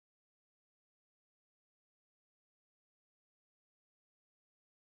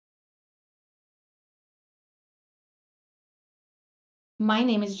My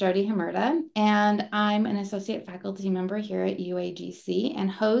name is Jody Hamerda, and I'm an associate faculty member here at UAGC and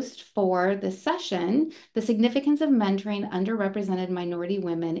host for the session, The Significance of Mentoring Underrepresented Minority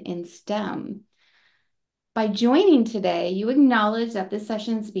Women in STEM. By joining today, you acknowledge that this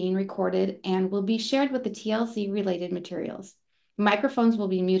session is being recorded and will be shared with the TLC-related materials. Microphones will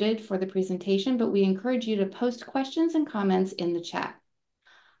be muted for the presentation, but we encourage you to post questions and comments in the chat.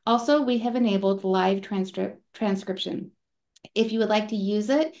 Also, we have enabled live transcription. If you would like to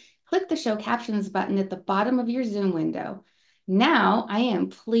use it, click the Show Captions button at the bottom of your Zoom window. Now, I am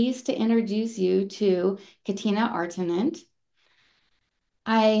pleased to introduce you to Catina Artenant.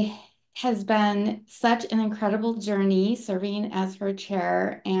 I has been such an incredible journey serving as her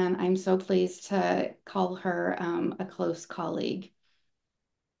chair, and I'm so pleased to call her a close colleague.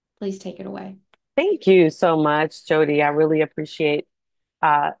 Please take it away. Thank you so much, Jody. I really appreciate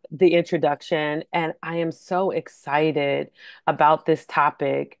the introduction, and I am so excited about this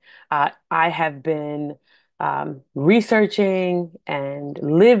topic. I have been researching and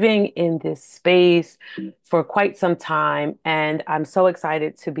living in this space for quite some time, and I'm so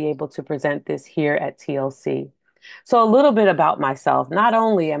excited to be able to present this here at TLC. So, a little bit about myself. Not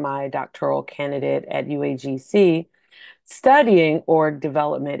only am I a doctoral candidate at UAGC, studying org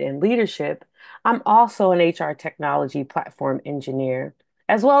development and leadership, I'm also an HR technology platform engineer,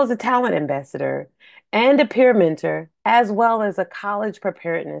 as well as a talent ambassador and a peer mentor, as well as a college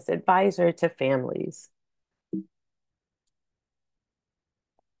preparedness advisor to families.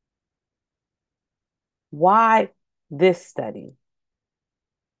 Why this study?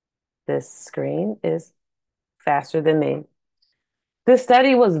 This screen is faster than me. This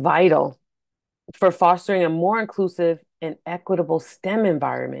study was vital for fostering a more inclusive and equitable STEM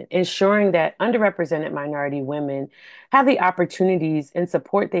environment, ensuring that underrepresented minority women have the opportunities and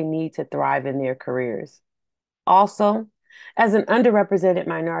support they need to thrive in their careers. Also, as an underrepresented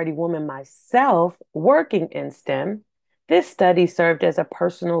minority woman myself working in STEM, this study served as a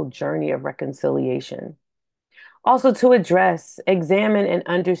personal journey of reconciliation. Also, to address, examine, and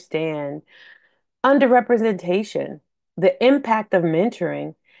understand underrepresentation, the impact of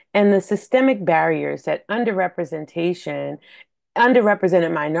mentoring, and the systemic barriers that underrepresented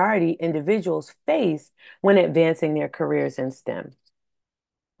minority individuals face when advancing their careers in STEM.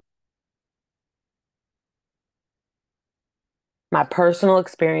 My personal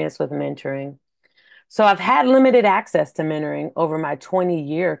experience with mentoring. So I've had limited access to mentoring over my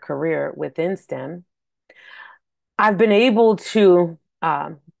 20-year career within STEM. I've been able to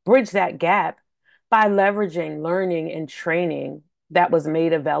bridge that gap by leveraging learning and training that was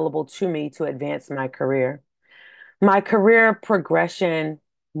made available to me to advance my career. My career progression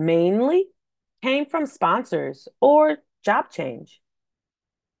mainly came from sponsors or job change.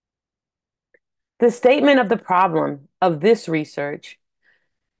 The statement of the problem of this research: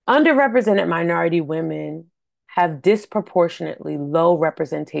 underrepresented minority women have disproportionately low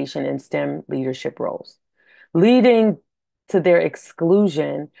representation in STEM leadership roles, leading to their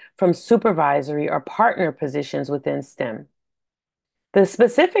exclusion from supervisory or partner positions within STEM. The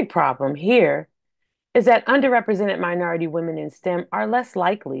specific problem here is that underrepresented minority women in STEM are less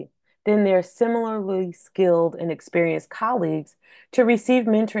likely than their similarly skilled and experienced colleagues to receive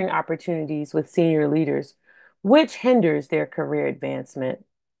mentoring opportunities with senior leaders, which hinders their career advancement.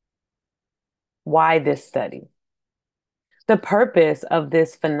 Why this study? The purpose of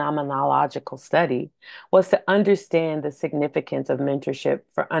this phenomenological study was to understand the significance of mentorship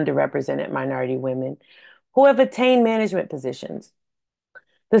for underrepresented minority women who have attained management positions.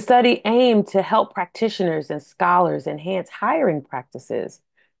 The study aimed to help practitioners and scholars enhance hiring practices,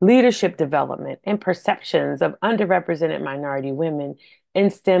 leadership development, and perceptions of underrepresented minority women in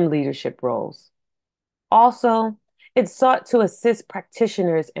STEM leadership roles. Also, it sought to assist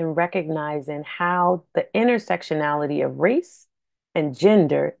practitioners in recognizing how the intersectionality of race and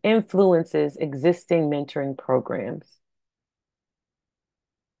gender influences existing mentoring programs.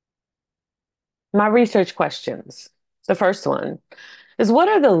 My research questions. The first one is, what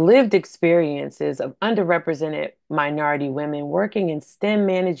are the lived experiences of underrepresented minority women working in STEM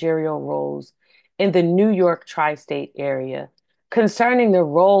managerial roles in the New York tri-state area concerning the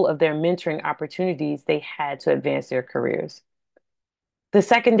role of their mentoring opportunities they had to advance their careers? The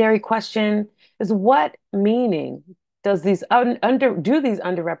secondary question is, what meaning does do these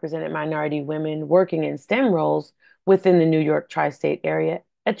underrepresented minority women working in STEM roles within the New York tri-state area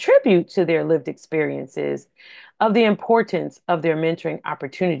attribute to their lived experiences of the importance of their mentoring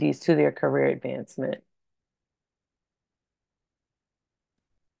opportunities to their career advancement?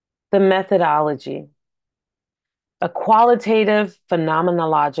 The methodology: a qualitative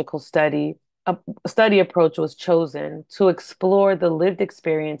phenomenological study study approach was chosen to explore the lived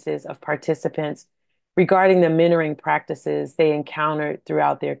experiences of participants regarding the mentoring practices they encountered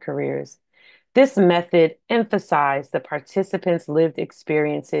throughout their careers. This method emphasized the participants' lived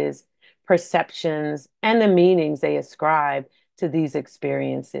experiences, perceptions, and the meanings they ascribe to these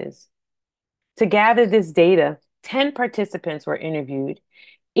experiences. To gather this data, 10 participants were interviewed,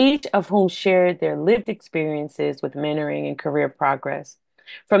 each of whom shared their lived experiences with mentoring and career progress.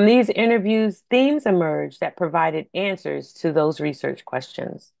 From these interviews, themes emerged that provided answers to those research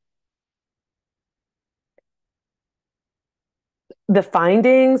questions. The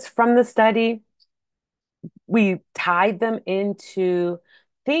findings from the study, we tied them into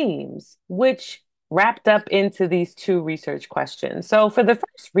themes, which wrapped up into these two research questions. So for the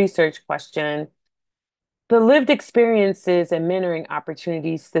first research question, the lived experiences and mentoring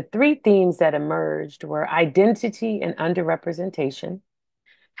opportunities, the three themes that emerged were identity and underrepresentation,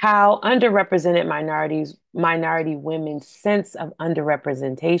 how underrepresented minority women's sense of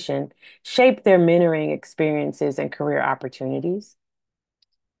underrepresentation shaped their mentoring experiences and career opportunities.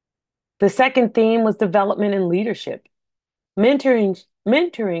 The second theme was development and leadership.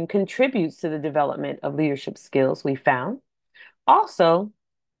 Mentoring contributes to the development of leadership skills, we found. Also,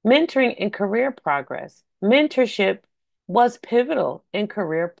 mentoring in career progress. Mentorship was pivotal in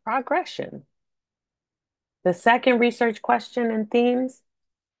career progression. The second research question and themes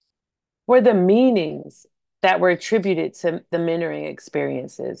were the meanings that were attributed to the mentoring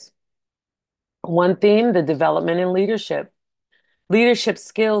experiences. One theme, the development in leadership. Leadership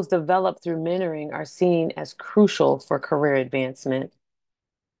skills developed through mentoring are seen as crucial for career advancement.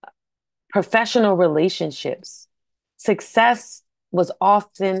 Professional relationships. Success was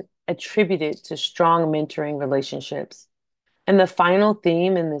often attributed to strong mentoring relationships. And the final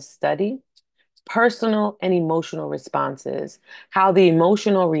theme in this study, personal and emotional responses, how the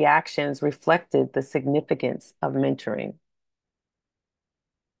emotional reactions reflected the significance of mentoring.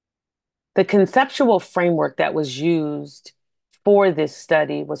 The conceptual framework that was used for this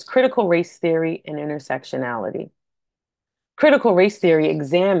study was critical race theory and intersectionality. Critical race theory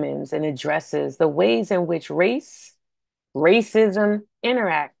examines and addresses the ways in which racism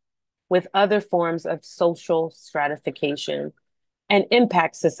interact with other forms of social stratification and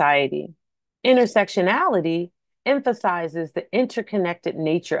impact society. Intersectionality emphasizes the interconnected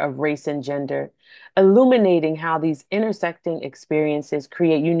nature of race and gender, illuminating how these intersecting experiences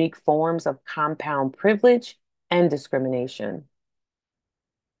create unique forms of compound privilege and discrimination.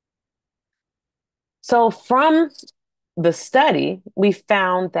 So, from the study, we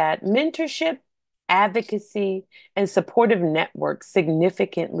found that mentorship, advocacy, and supportive networks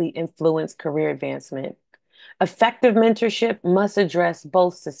significantly influence career advancement. Effective mentorship must address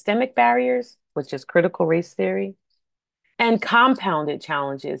both systemic barriers, which is critical race theory, and compounded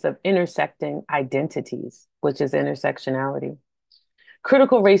challenges of intersecting identities, which is intersectionality.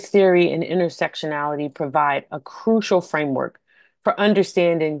 Critical race theory and intersectionality provide a crucial framework for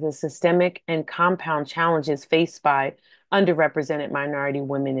understanding the systemic and compound challenges faced by underrepresented minority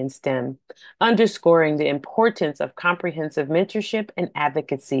women in STEM, underscoring the importance of comprehensive mentorship and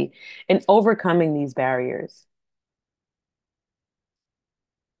advocacy in overcoming these barriers.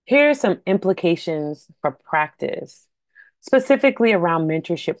 Here are some implications for practice, specifically around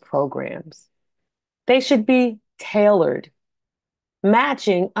mentorship programs. They should be tailored,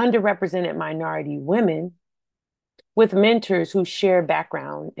 matching underrepresented minority women with mentors who share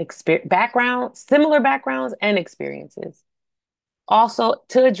similar backgrounds and experiences. Also,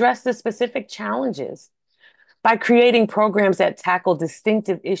 to address the specific challenges by creating programs that tackle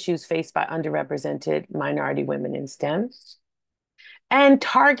distinctive issues faced by underrepresented minority women in STEM, and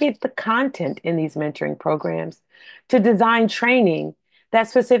target the content in these mentoring programs to design training that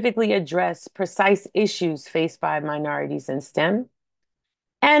specifically address precise issues faced by minorities in STEM,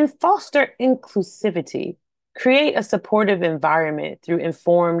 and foster inclusivity, create a supportive environment through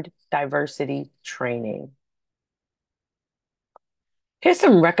informed diversity training. Here's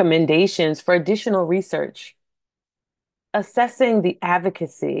some recommendations for additional research. Assessing the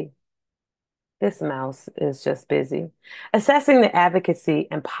advocacy. This mouse is just busy. Assessing the advocacy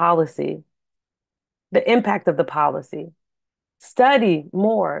and policy, the impact of the policy. Study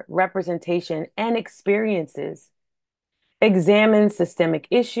more representation and experiences. Examine systemic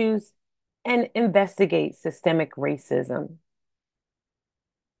issues and investigate systemic racism.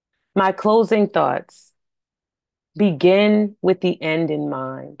 My closing thoughts: begin with the end in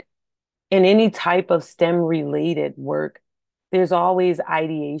mind. In any type of STEM related work, there's always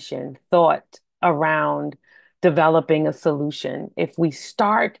ideation, thought around developing a solution. If we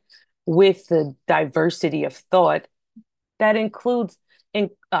start with the diversity of thought, that includes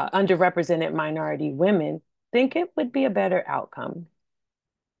underrepresented minority women think it would be a better outcome.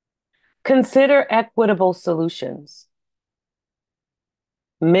 Consider equitable solutions,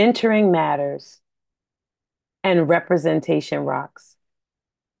 mentoring matters, and representation rocks.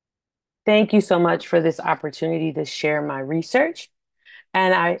 Thank you so much for this opportunity to share my research.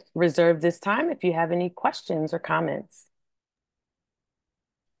 And I reserve this time if you have any questions or comments.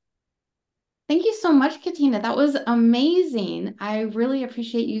 Thank you so much, Katina. That was amazing. I really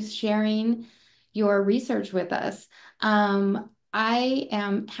appreciate you sharing your research with us. I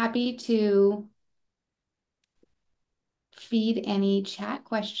am happy to feed any chat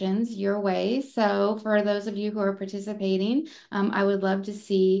questions your way. So, for those of you who are participating, I would love to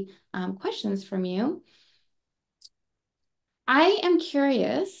see questions from you. I am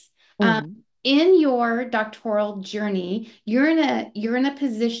curious. Um, Mhm. in your doctoral journey, you're in a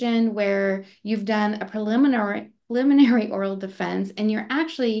position where you've done a preliminary oral defense, and you're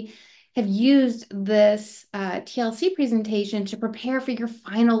actually have used this TLC presentation to prepare for your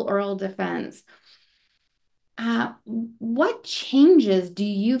final oral defense. What changes do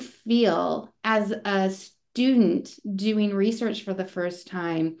you feel as a student doing research for the first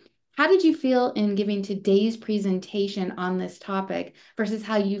time? How did you feel in giving today's presentation on this topic versus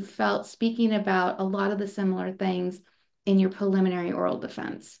how you felt speaking about a lot of the similar things in your preliminary oral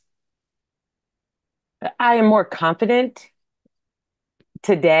defense? I am more confident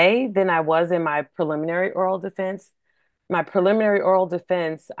today than I was in my preliminary oral defense. My preliminary oral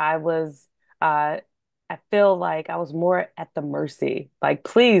defense, I feel like I was more at the mercy, like,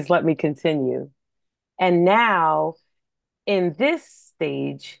 please let me continue. And now in this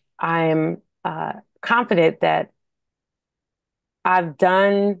stage, I'm confident that I've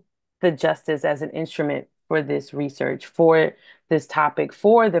done the justice as an instrument for this research, for this topic,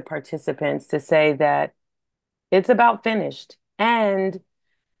 for the participants to say that it's about finished. And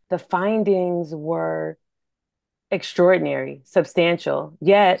the findings were extraordinary, substantial,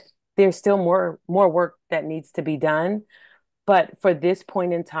 yet there's still more work that needs to be done. But for this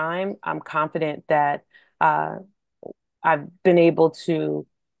point in time, I'm confident that uh, I've been able to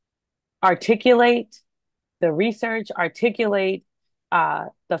articulate the research, articulate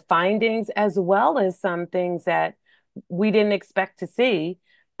the findings, as well as some things that we didn't expect to see.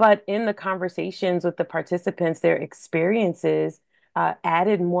 But in the conversations with the participants, their experiences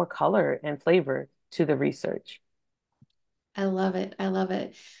added more color and flavor to the research. I love it. I love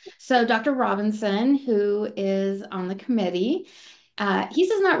it. So, Dr. Robinson, who is on the committee, he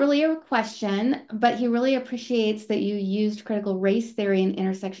says not really a question, but he really appreciates that you used critical race theory and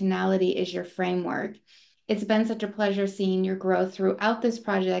intersectionality as your framework. It's been such a pleasure seeing your growth throughout this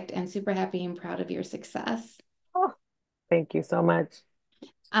project and super happy and proud of your success. Oh, thank you so much.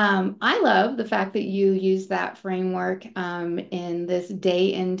 I love the fact that you use that framework in this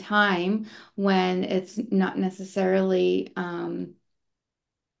day and time when it's not necessarily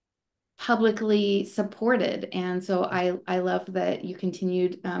publicly supported. And so I love that you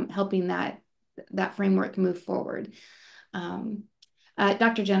continued helping that framework move forward. Um,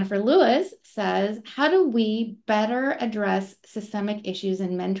 Dr. Jennifer Lewis says, how do we better address systemic issues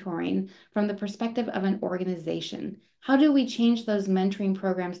in mentoring from the perspective of an organization? How do we change those mentoring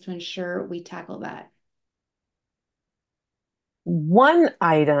programs to ensure we tackle that? One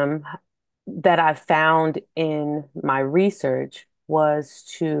item that I found in my research was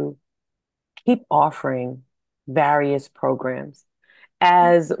to keep offering various programs.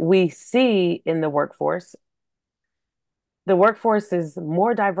 As we see in the workforce is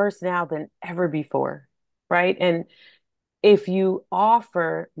more diverse now than ever before, right? And if you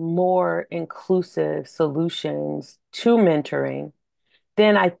offer more inclusive solutions to mentoring,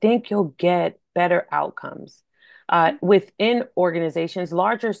 then I think you'll get better outcomes within organizations,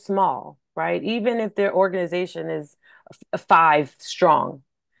 large or small, right? Even if their organization is five strong,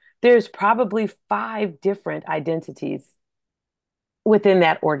 there's probably five different identities within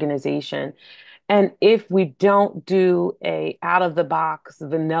that organization. And if we don't do a out of the box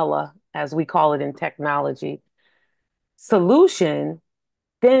vanilla, as we call it in technology, solution,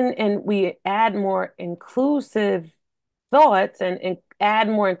 then and we add more inclusive thoughts and add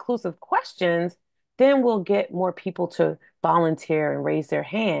more inclusive questions, then we'll get more people to volunteer and raise their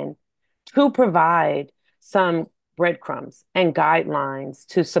hand to provide some breadcrumbs and guidelines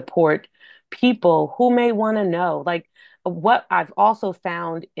to support people who may want to know. Like what I've also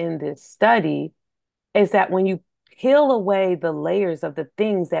found in this study is that when you peel away the layers of the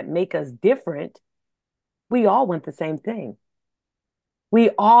things that make us different, we all want the same thing. We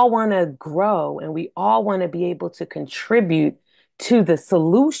all want to grow and we all want to be able to contribute to the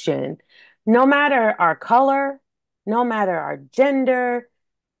solution, no matter our color, no matter our gender.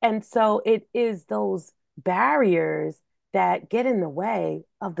 And so it is those barriers that get in the way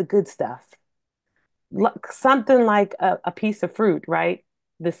of the good stuff. Something like a piece of fruit, right?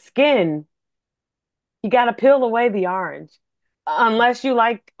 The skin, you got to peel away the orange, unless you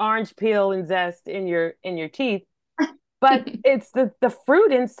like orange peel and zest in your teeth. But it's the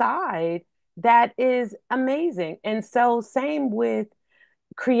fruit inside that is amazing. And so same with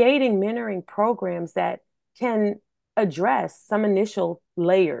creating mentoring programs that can address some initial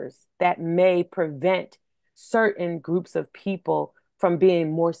layers that may prevent certain groups of people from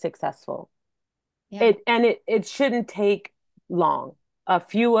being more successful. Yeah, It shouldn't take long. A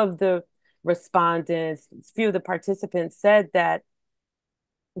few of the respondents, few of the participants said that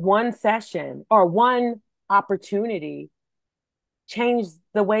one session or one opportunity changed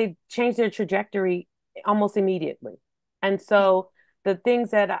their trajectory almost immediately. And yeah, so the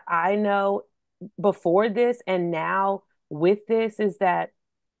things that I know before this and now with this is that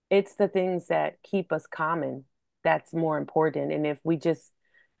it's the things that keep us common that's more important. And if we just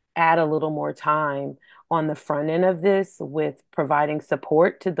add a little more time on the front end of this with providing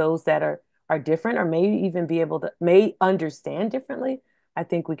support to those that are different or may even be able to may understand differently, I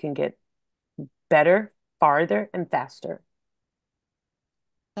think we can get better, farther, and faster.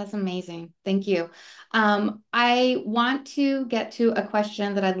 that's amazing. Thank you. I want to get to a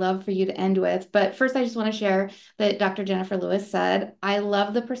question that I'd love for you to end with, but first I just want to share that Dr. Jennifer Lewis said, I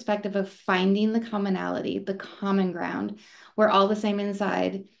love the perspective of finding the commonality, the common ground. We're all the same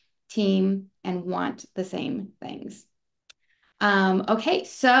inside, team, and want the same things. Okay,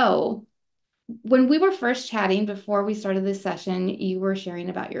 so when we were first chatting before we started this session, you were sharing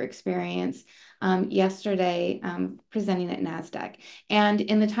about your experience yesterday presenting at NASDAQ. And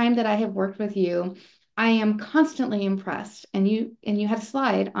in the time that I have worked with you, I am constantly impressed. And you had a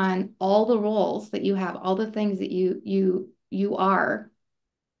slide on all the roles that you have, all the things that you are.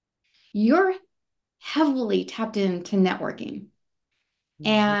 You're heavily tapped into networking. Mhm.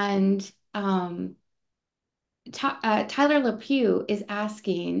 And Tyler LePew is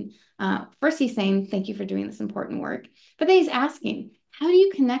asking, first he's saying, thank you for doing this important work. But then he's asking, how do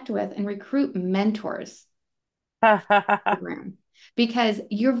you connect with and recruit mentors program? Because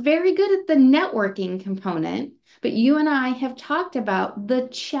you're very good at the networking component, but you and I have talked about the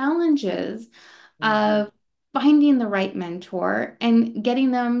challenges Mhm. of finding the right mentor and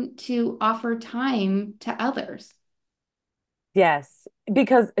getting them to offer time to others. Yes,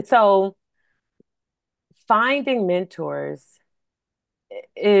 because so finding mentors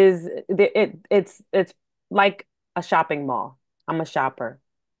it's like a shopping mall. I'm a shopper.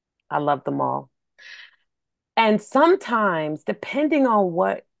 I love the mall. And sometimes, depending on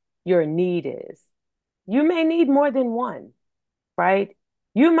what your need is, you may need more than one, right?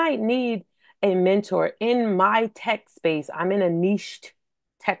 You might need a mentor. In my tech space, I'm in a niched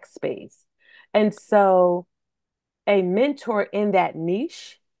tech space. And so a mentor in that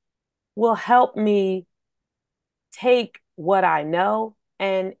niche will help me take what I know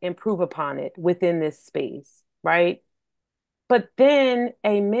and improve upon it within this space, right? But then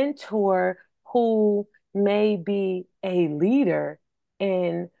a mentor who may be a leader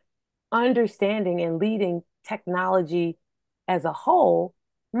in understanding and leading technology as a whole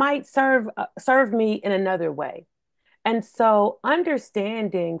might serve me in another way. And so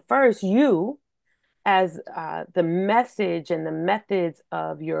understanding first you as the message and the methods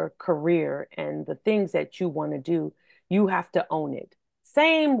of your career and the things that you want to do, you have to own it.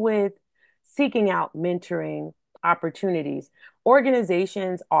 Same with seeking out mentoring opportunities.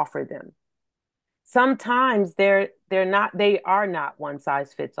 Organizations offer them. Sometimes they are not one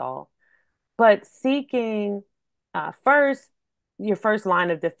size fits all, but seeking first your first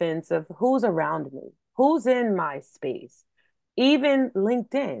line of defense of who's around me, who's in my space, even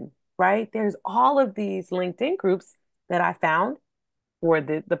LinkedIn, right? There's all of these LinkedIn groups that I found for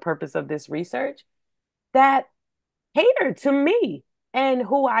the purpose of this research that cater to me and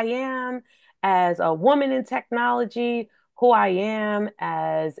who I am as a woman in technology, who I am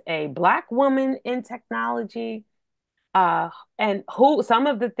as a Black woman in technology, uh, and who some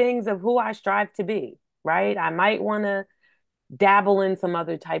of the things of who I strive to be, right? I might want to dabble in some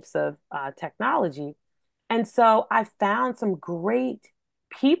other types of technology. And so I found some great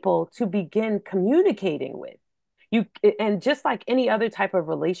people to begin communicating with. You and just like any other type of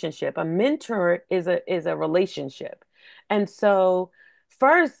relationship, a mentor is a relationship. And so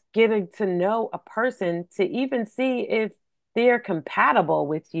first getting to know a person to even see if they're compatible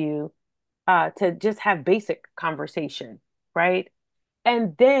with you, to just have basic conversation, right?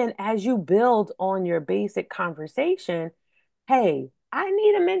 And then as you build on your basic conversation, hey, I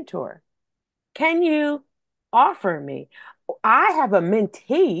need a mentor. Can you? offer me. I have a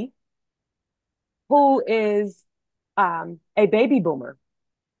mentee who is a baby boomer.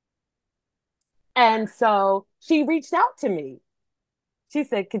 And so she reached out to me. She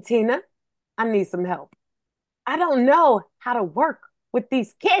said, Katina, I need some help. I don't know how to work with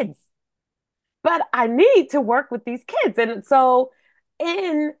these kids, but I need to work with these kids. And so,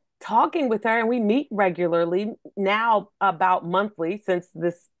 in talking with her, and we meet regularly now, about monthly since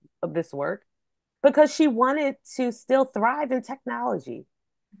this work, because she wanted to still thrive in technology.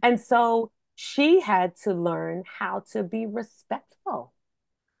 And so she had to learn how to be respectful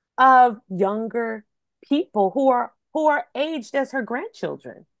of younger people who are aged as her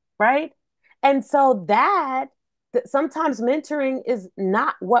grandchildren, right? And so that sometimes mentoring is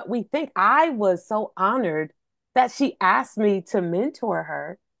not what we think. I was so honored that she asked me to mentor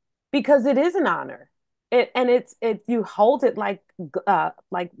her because it is an honor. It you hold it like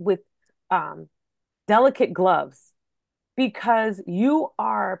with um delicate gloves because you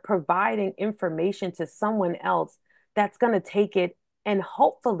are providing information to someone else that's going to take it and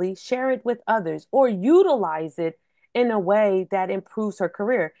hopefully share it with others or utilize it in a way that improves her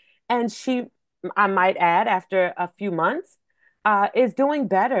career. And she, I might add, after a few months, is doing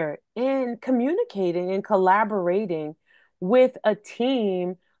better in communicating and collaborating with a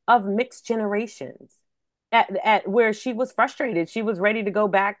team of mixed generations. At where she was frustrated, she was ready to go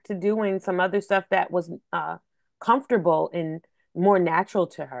back to doing some other stuff that was comfortable and more natural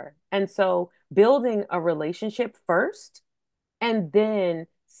to her. And so building a relationship first and then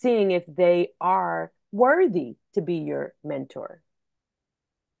seeing if they are worthy to be your mentor.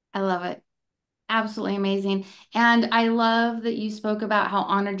 I love it. Absolutely amazing. And I love that you spoke about how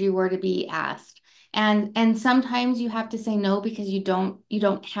honored you were to be asked. And sometimes you have to say no because you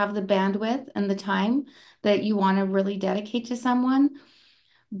don't have the bandwidth and the time that you want to really dedicate to someone.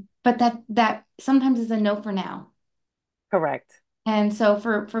 But that sometimes is a no for now. Correct. And so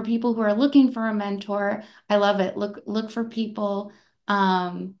for people who are looking for a mentor, I love it. Look for people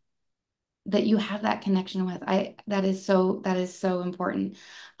um that you have that connection with. I that is so important.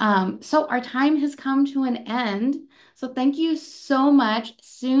 So our time has come to an end. So thank you so much,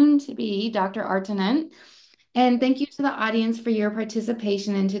 soon to be Dr. Artenant. And thank you to the audience for your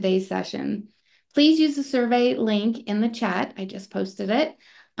participation in today's session. Please use the survey link in the chat. I just posted it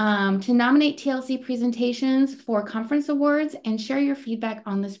to nominate TLC presentations for conference awards and share your feedback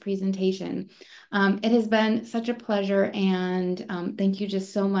on this presentation. It has been such a pleasure, and thank you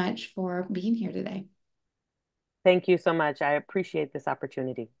just so much for being here today. Thank you so much. I appreciate this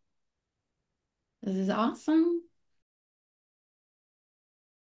opportunity. This is awesome.